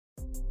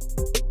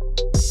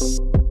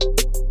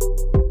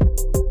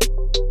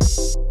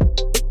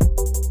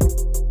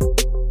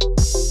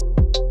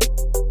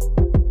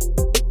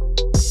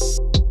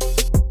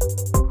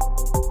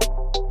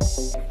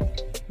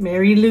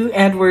Marylou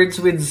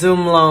Edwards with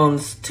Zoom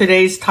Loans.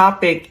 Today's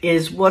topic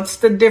is what's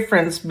the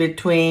difference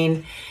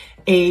between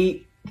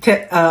a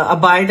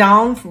buy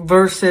down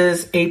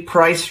versus a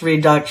price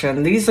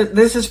reduction.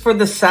 This is for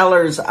the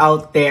sellers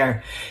out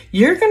there.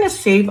 You're going to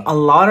save a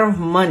lot of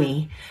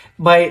money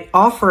by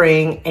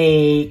offering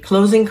a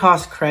closing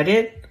cost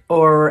credit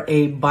or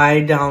a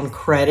buy down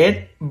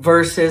credit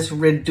versus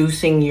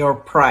reducing your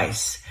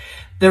price.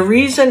 The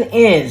reason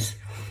is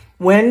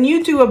when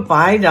you do a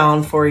buy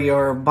down for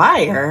your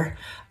buyer,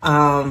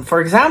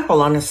 for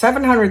example, on a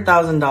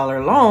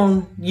 $700,000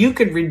 loan, you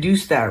could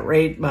reduce that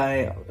rate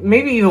by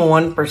maybe even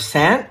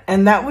 1%,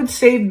 and that would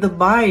save the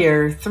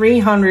buyer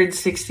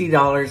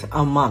 $360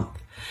 a month.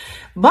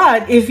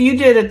 But if you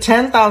did a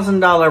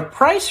 $10,000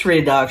 price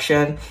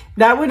reduction,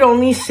 that would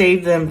only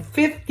save them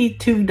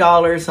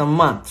 $52 a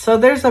month. So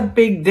there's a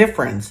big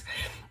difference.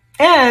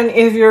 And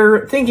if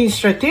you're thinking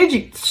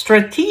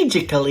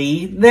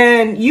strategically,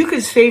 then you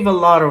could save a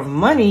lot of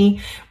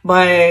money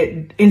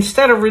by,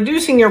 instead of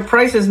reducing your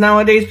prices,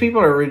 nowadays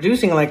people are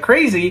reducing like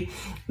crazy,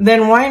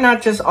 then why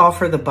not just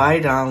offer the buy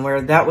down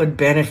where that would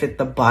benefit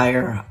the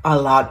buyer a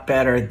lot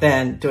better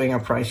than doing a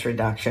price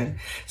reduction.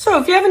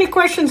 So if you have any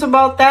questions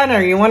about that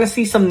or you want to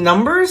see some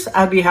numbers,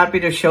 I'd be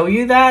happy to show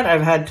you that.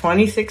 I've had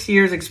 26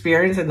 years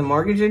experience in the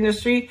mortgage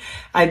industry.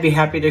 I'd be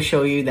happy to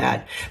show you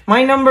that.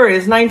 My number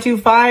is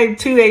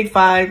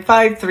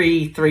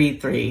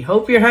 925-285-5333.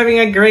 Hope you're having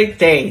a great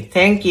day.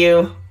 Thank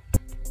you.